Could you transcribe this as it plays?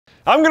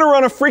I'm gonna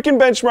run a freaking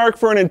benchmark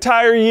for an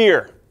entire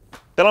year.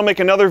 Then I'll make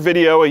another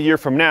video a year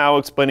from now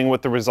explaining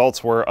what the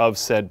results were of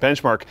said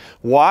benchmark.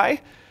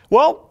 Why?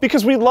 Well,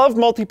 because we love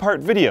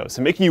multi-part videos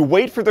and making you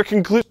wait for their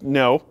conclusion.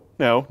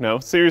 No,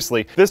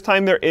 seriously. This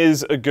time there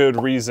is a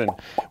good reason.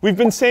 We've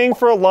been saying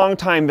for a long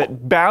time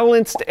that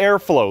balanced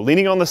airflow,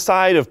 leaning on the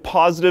side of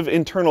positive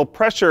internal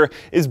pressure,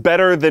 is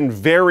better than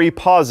very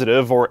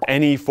positive or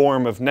any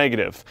form of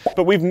negative.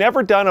 But we've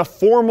never done a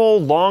formal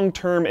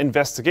long-term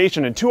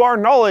investigation, and to our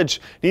knowledge,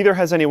 neither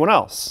has anyone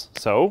else.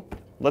 So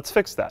let's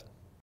fix that.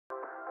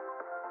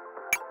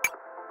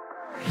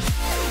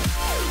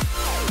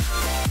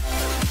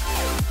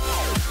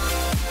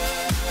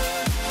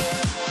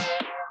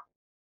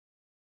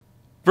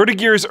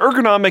 Vertigear's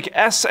ergonomic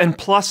S and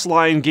Plus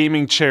line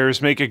gaming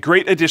chairs make a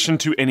great addition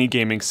to any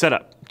gaming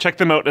setup. Check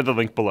them out at the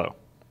link below.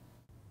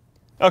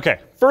 Okay,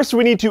 first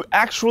we need to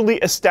actually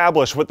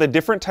establish what the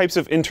different types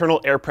of internal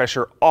air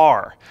pressure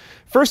are.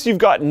 First, you've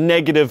got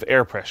negative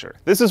air pressure.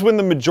 This is when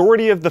the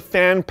majority of the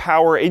fan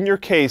power in your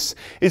case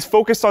is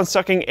focused on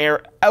sucking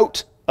air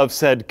out of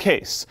said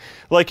case.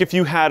 Like if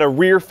you had a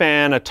rear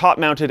fan, a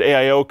top-mounted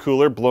AIO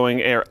cooler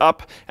blowing air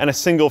up, and a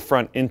single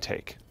front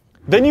intake.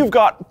 Then you've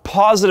got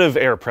positive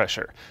air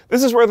pressure.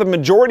 This is where the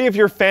majority of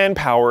your fan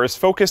power is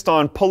focused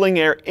on pulling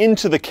air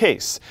into the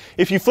case.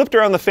 If you flipped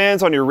around the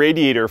fans on your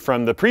radiator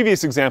from the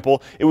previous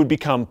example, it would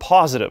become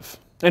positive.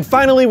 And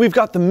finally, we've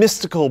got the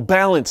mystical,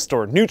 balanced,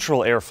 or neutral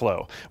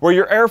airflow, where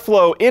your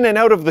airflow in and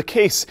out of the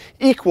case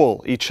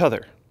equal each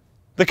other.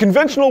 The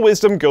conventional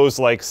wisdom goes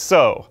like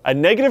so. A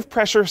negative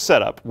pressure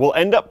setup will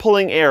end up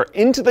pulling air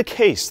into the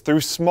case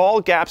through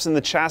small gaps in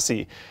the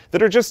chassis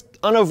that are just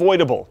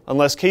unavoidable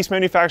unless case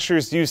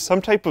manufacturers use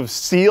some type of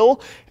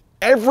seal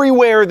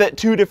everywhere that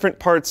two different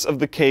parts of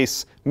the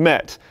case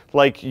met,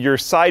 like your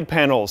side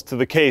panels to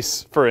the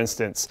case, for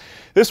instance.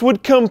 This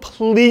would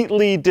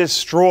completely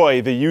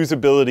destroy the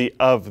usability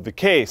of the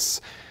case.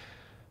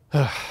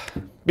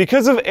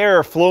 Because of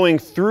air flowing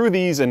through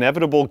these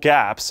inevitable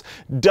gaps,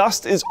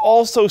 dust is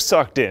also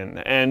sucked in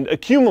and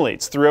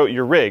accumulates throughout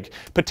your rig,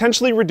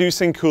 potentially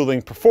reducing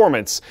cooling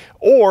performance,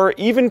 or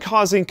even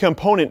causing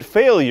component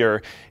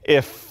failure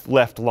if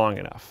left long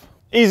enough.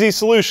 Easy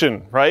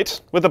solution, right?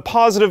 With a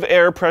positive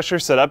air pressure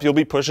setup, you'll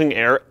be pushing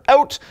air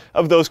out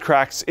of those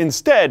cracks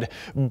instead.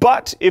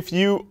 But if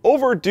you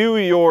overdo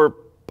your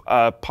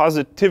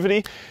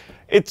positivity,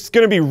 it's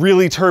going to be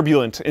really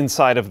turbulent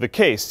inside of the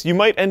case. You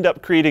might end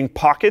up creating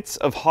pockets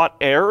of hot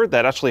air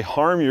that actually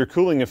harm your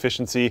cooling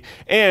efficiency,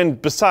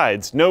 and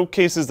besides, no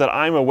cases that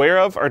I'm aware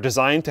of are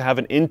designed to have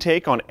an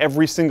intake on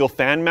every single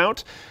fan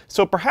mount,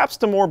 so perhaps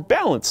the more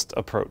balanced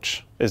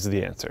approach is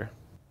the answer.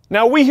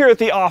 Now, we here at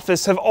the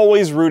office have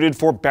always rooted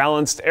for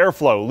balanced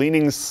airflow,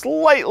 leaning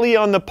slightly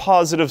on the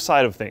positive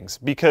side of things,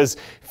 because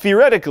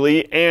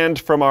theoretically, and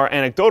from our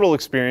anecdotal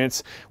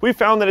experience, we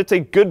found that it's a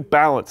good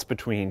balance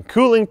between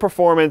cooling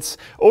performance,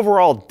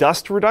 overall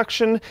dust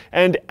reduction,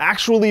 and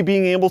actually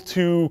being able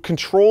to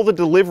control the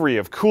delivery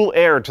of cool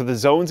air to the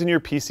zones in your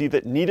PC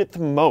that need it the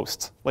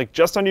most, like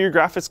just under your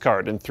graphics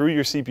card and through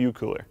your CPU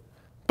cooler.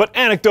 But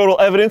anecdotal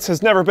evidence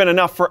has never been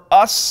enough for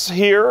us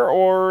here,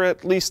 or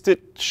at least it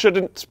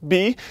shouldn't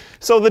be.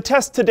 So the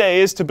test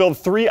today is to build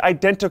 3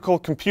 identical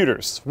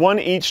computers, one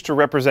each to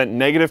represent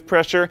negative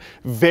pressure,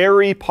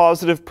 very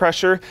positive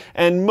pressure,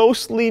 and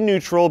mostly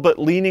neutral but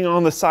leaning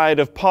on the side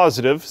of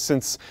positive,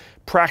 since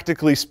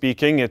practically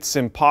speaking it's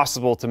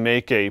impossible to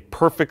make a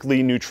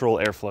perfectly neutral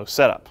airflow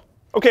setup.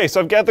 Okay,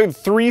 so I've gathered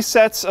 3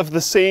 sets of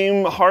the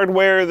same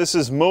hardware. This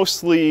is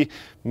mostly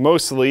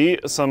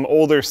some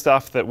older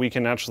stuff that we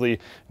can actually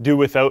do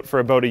without for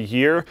about a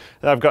year.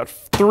 I've got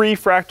 3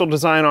 Fractal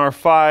Design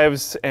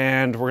R5s,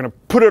 and we're gonna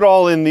put it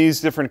all in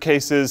these different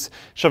cases,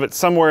 shove it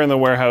somewhere in the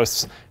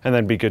warehouse, and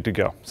then be good to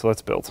go. So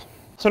let's build.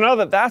 So now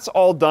that that's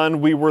all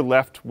done, we were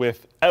left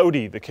with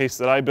Audi, the case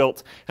that I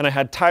built, and I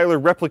had Tyler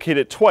replicate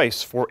it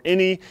twice for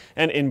Innie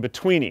and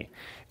In-Betweenie.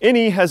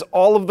 Innie has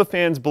all of the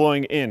fans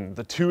blowing in,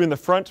 the 2 in the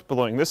front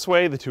blowing this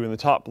way, the 2 in the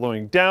top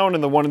blowing down,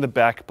 and the 1 in the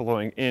back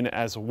blowing in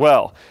as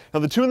well. Now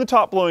the 2 in the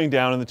top blowing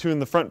down and the 2 in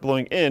the front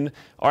blowing in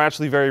are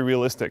actually very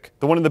realistic.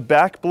 The 1 in the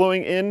back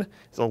blowing in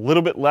is a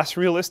little bit less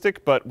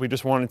realistic, but we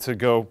just wanted to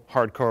go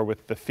hardcore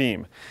with the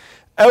theme.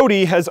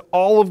 Audi has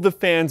all of the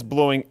fans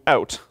blowing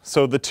out.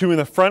 So the 2 in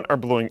the front are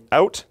blowing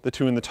out, the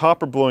 2 in the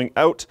top are blowing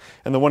out,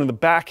 and the 1 in the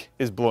back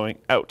is blowing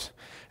out.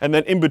 And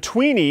then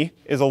In-Betweenie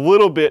is a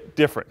little bit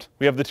different.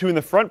 We have the 2 in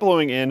the front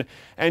blowing in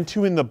and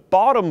 2 in the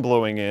bottom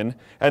blowing in,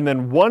 and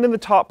then 1 in the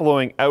top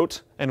blowing out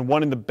and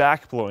 1 in the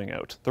back blowing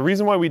out. The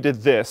reason why we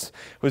did this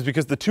was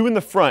because the 2 in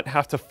the front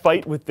have to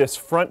fight with this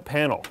front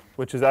panel,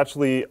 which is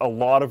actually a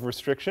lot of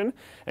restriction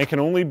and can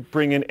only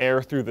bring in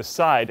air through the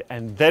side,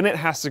 and then it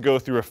has to go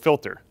through a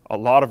filter, a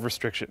lot of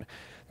restriction.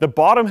 The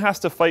bottom has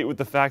to fight with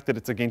the fact that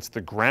it's against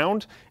the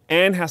ground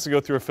and has to go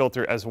through a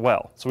filter as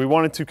well. So we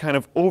wanted to kind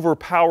of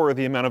overpower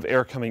the amount of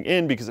air coming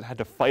in because it had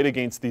to fight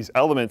against these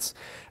elements.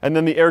 And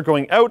then the air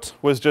going out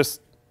was just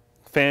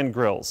fan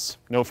grills,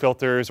 no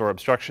filters or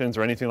obstructions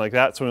or anything like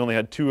that. So we only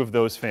had 2 of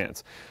those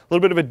fans. A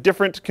little bit of a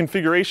different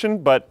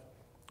configuration, but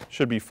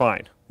should be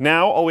fine.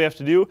 Now all we have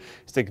to do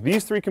is take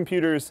these 3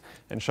 computers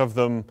and shove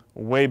them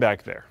way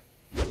back there.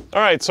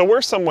 All right, so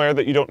we're somewhere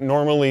that you don't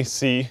normally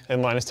see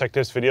in Linus Tech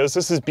Tips videos.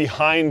 This is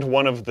behind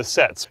one of the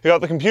sets. We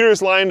got the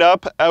computers lined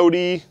up,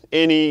 outie,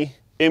 innie,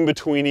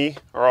 in-betweenie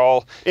are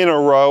all in a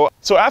row.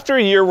 So after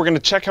a year, we're gonna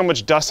check how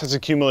much dust has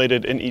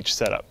accumulated in each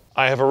setup.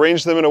 I have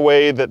arranged them in a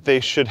way that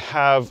they should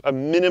have a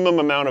minimum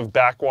amount of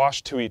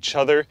backwash to each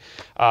other.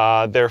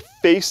 They're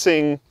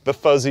facing the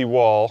fuzzy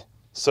wall,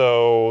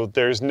 so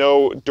there's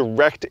no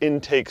direct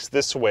intakes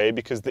this way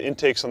because the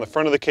intakes on the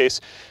front of the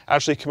case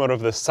actually come out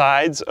of the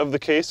sides of the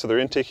case, so they're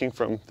intaking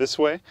from this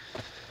way.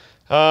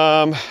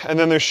 And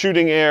then they're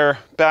shooting air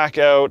back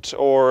out,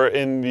 or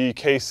in the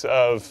case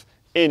of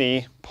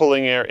innie,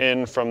 pulling air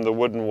in from the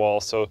wooden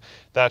wall, so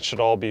that should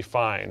all be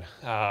fine.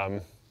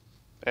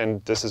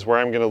 And this is where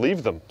I'm gonna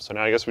leave them. So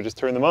now I guess we just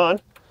turn them on.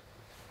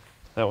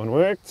 That one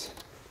worked,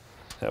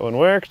 that one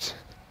worked,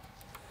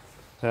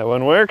 that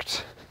one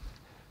worked.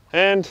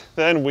 And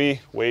then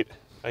we wait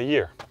a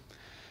year.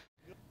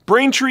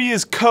 Braintree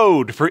is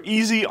code for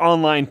easy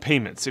online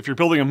payments. If you're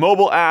building a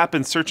mobile app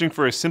and searching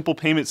for a simple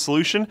payment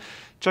solution,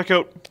 check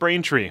out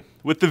Braintree.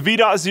 With the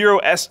V.0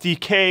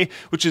 SDK,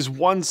 which is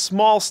one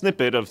small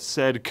snippet of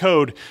said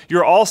code,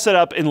 you're all set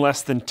up in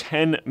less than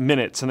 10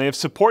 minutes, and they have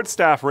support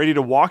staff ready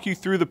to walk you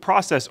through the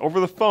process over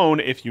the phone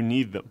if you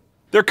need them.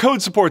 Their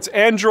code supports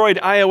Android,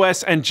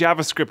 iOS, and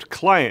JavaScript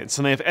clients,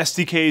 and they have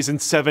SDKs in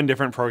 7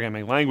 different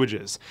programming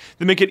languages.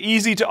 They make it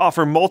easy to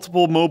offer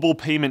multiple mobile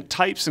payment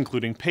types,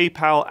 including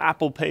PayPal,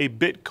 Apple Pay,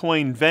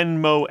 Bitcoin,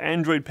 Venmo,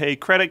 Android Pay,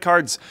 credit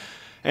cards,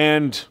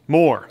 and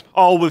more,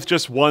 all with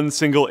just one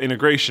single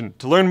integration.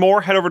 To learn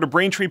more, head over to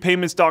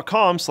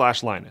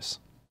braintreepayments.com/Linus.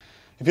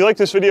 If you like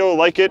this video,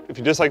 like it. If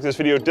you dislike this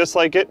video,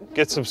 dislike it.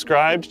 Get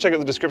subscribed. Check out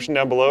the description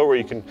down below where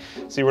you can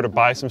see where to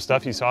buy some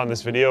stuff you saw in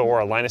this video, or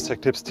a Linus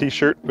Tech Tips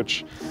t-shirt,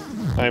 which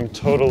I'm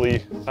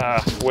totally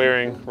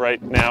wearing right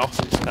now.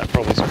 That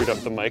probably screwed up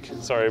the mic.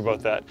 Sorry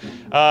about that.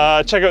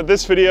 Check out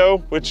this video,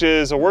 which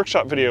is a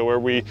workshop video where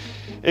we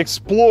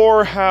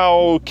explore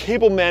how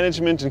cable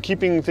management and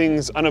keeping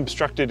things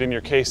unobstructed in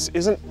your case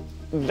isn't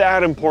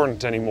that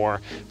important anymore,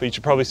 but you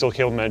should probably still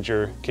cable manage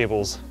your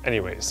cables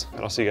anyways.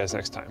 And I'll see you guys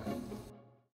next time.